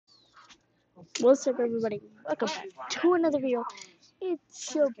What's up, everybody? Welcome back to another video.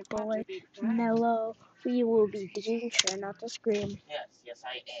 It's your boy Mello. We will be doing Try Not to Scream. Yes,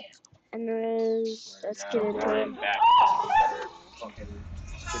 I am. Anyways, let's get into it.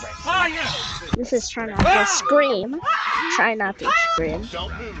 Oh, yeah. This is Try Not to Scream. Try Not to Scream.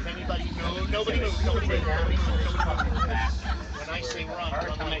 Don't move. Anybody? No, nobody move. Nobody move. Nobody move. Nobody move. When I say run,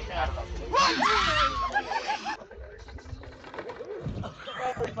 run like hell.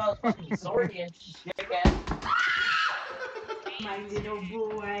 Sorry, jackass. My little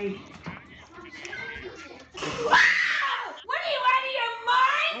boy. What are you out of your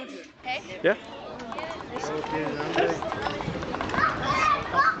mind? Hey? Yeah.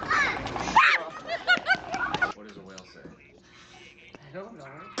 What does a whale say? I don't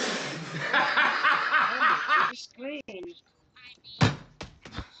know. Scream.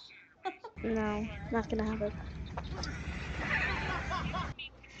 No, not gonna happen.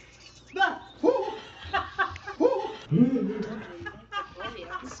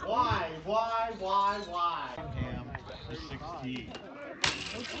 Why? Ham is 16.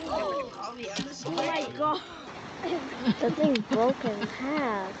 Oh my god. The thing broke in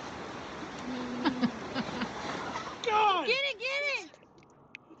half. Get it!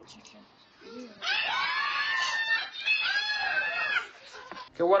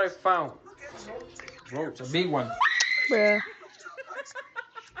 Look at what I found. Whoa, it's a big one. Bruh.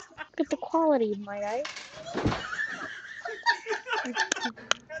 Look at the quality, my guy.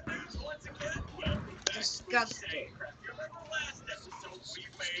 Disgusting.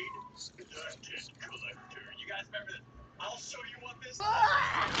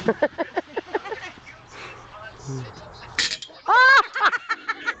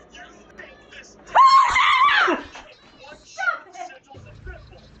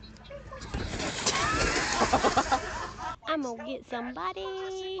 I'm gonna get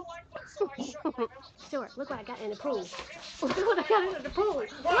somebody. Stuart, look what I got in the pool. Look what I got in the pool. Look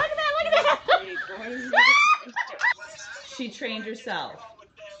at that! She trained herself.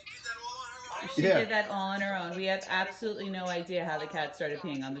 She did that all on her own. We have absolutely no idea how the cat started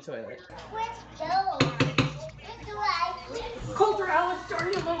peeing on the toilet. Coulter, Alex, darn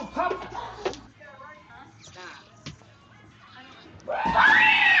you little pup!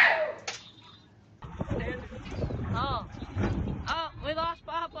 Oh, we lost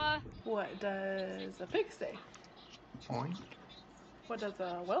Papa. What does a pig say? Point. What does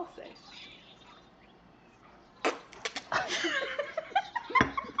a whale say?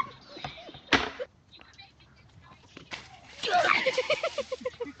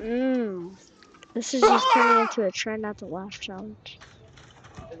 This is just turning into a Try Not to Laugh challenge.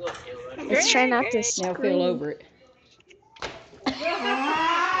 Let's try not to scream. Now feel over it.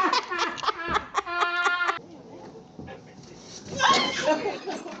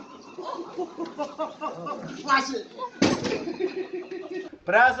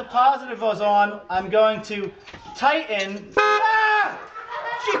 But as the positive goes on, I'm going to tighten. Ah!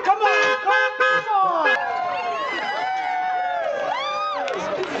 Gee, come on!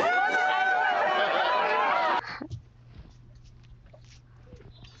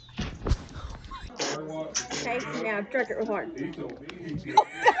 Okay, now jerk it real hard.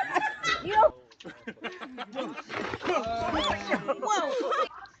 Whoa!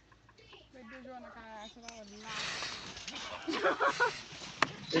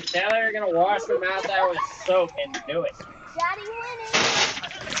 If Tyler gonna wash her mouth out with soap and do it. Daddy winning!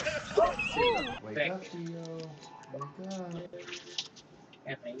 Wake up, Theo. Wake up.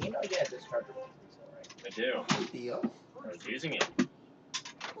 Anthony, you know you had this charger before, right? I do. Theo. I was using it.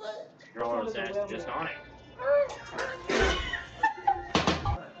 What? Controller was just on it.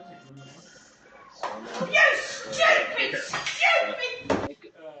 You stupid!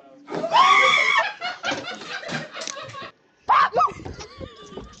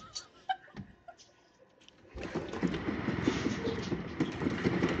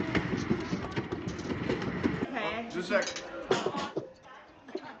 Just a second. Oh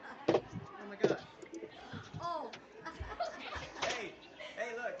my gosh. Oh!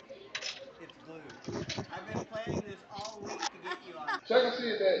 Hey, look. It's glued. I've been planning this all week to get you on. Check and see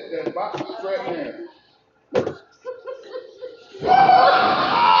if that box is strapped in.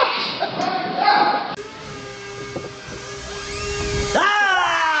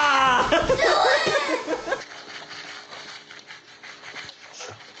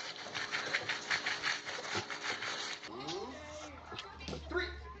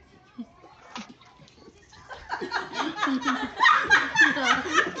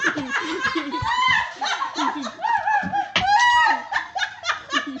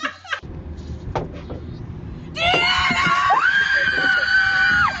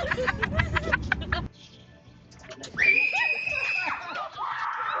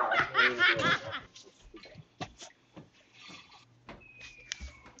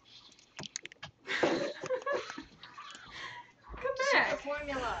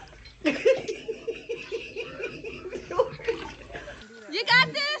 You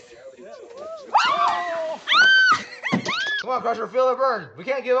got this? Come on, Crusher, feel the burn. We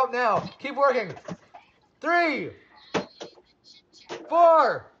can't give up now. Keep working. 3,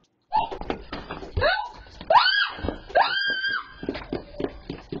 4.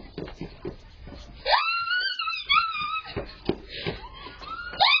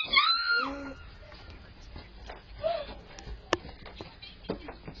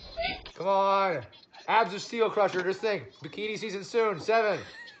 Come on. Abs of steel, Crusher. Just think. Bikini season soon. 7,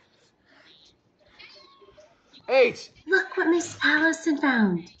 8. Look what Miss Allison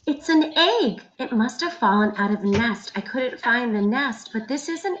found. It's an egg. It must have fallen out of a nest. I couldn't find the nest, but this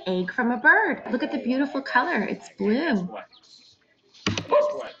is an egg from a bird. Look at the beautiful color. It's blue.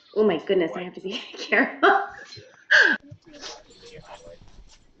 Oh my goodness, I have to be careful.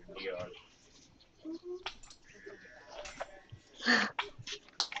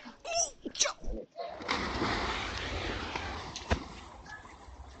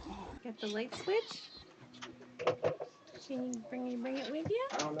 Got the light switch? Can you bring it with you?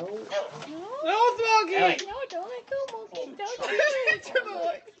 I don't know. No? No, Smokey! Ellie. No, don't let go, Monkey. Don't do it. Turn the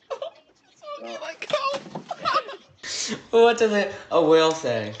light. Smokey, let go. What does a whale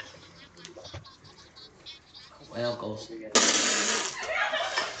say? Whale goes. He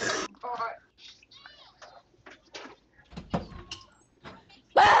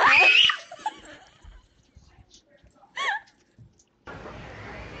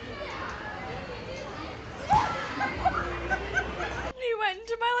went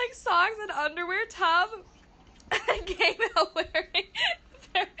into my like socks and underwear tub and came out wearing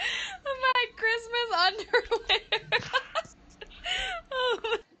my Christmas underwear. Oh.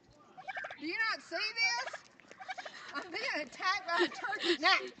 Do you not see this? I'm being attacked by a turkey.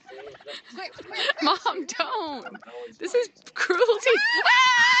 Now, quit. Mom, don't. This is cruelty.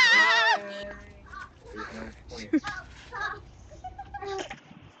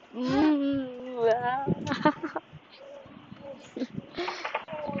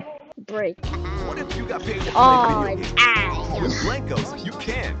 Break. What if you got paid to play On. video games? With Blankos, you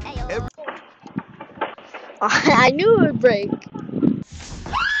can. I knew it would break.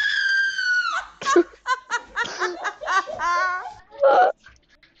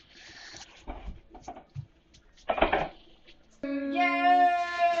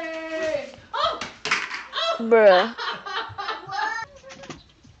 Yay! Oh! Bruh.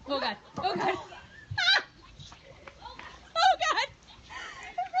 Oh God! Oh God!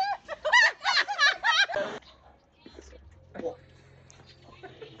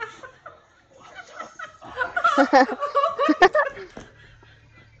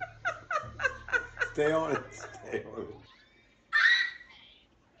 Stay on it. Stay on it.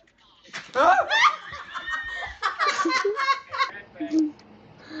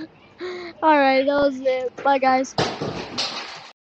 Alright, that was it. Bye, guys.